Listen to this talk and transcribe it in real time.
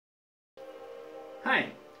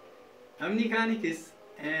Hi, I'm Nikanikis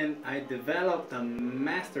and I developed a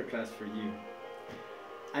masterclass for you.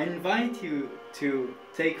 I invite you to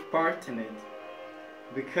take part in it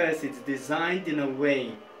because it's designed in a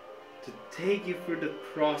way to take you through the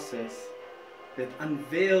process that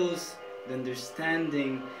unveils the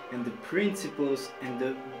understanding and the principles and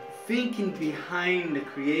the thinking behind the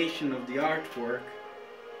creation of the artwork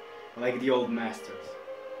like the old masters.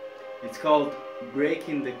 It's called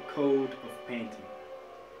Breaking the Code of Painting.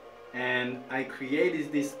 And I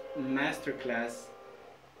created this masterclass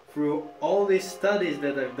through all these studies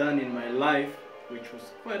that I've done in my life, which was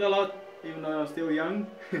quite a lot, even though I'm still young.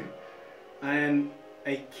 And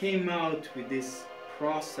I came out with this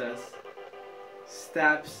process,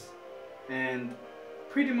 steps, and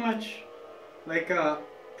pretty much like a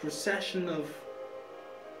procession of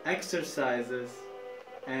exercises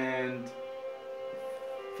and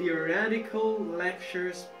theoretical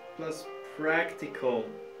lectures plus practical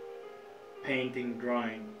painting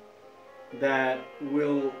drawing that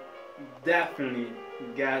will definitely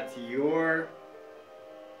get your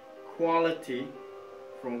quality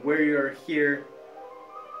from where you're here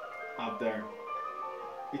up there.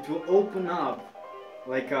 It will open up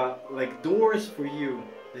like doors for you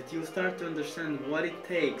that you'll start to understand what it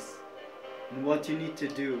takes and what you need to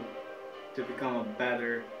do to become a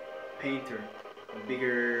better painter, a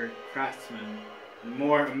bigger craftsman, a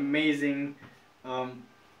more amazing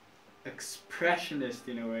expressionist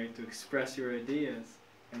in a way, to express your ideas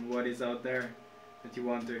and what is out there that you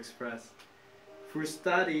want to express. Through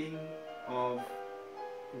studying of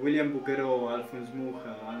William Bouguereau, Alphonse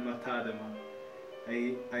Mucha, Alma Tadema,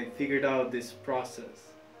 I figured out this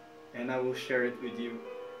process and I will share it with you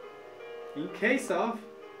in case of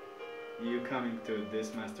you coming to this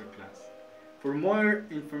masterclass. For more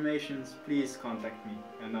information, please contact me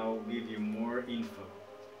and I'll give you more info.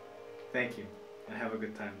 Thank you and have a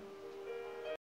good time.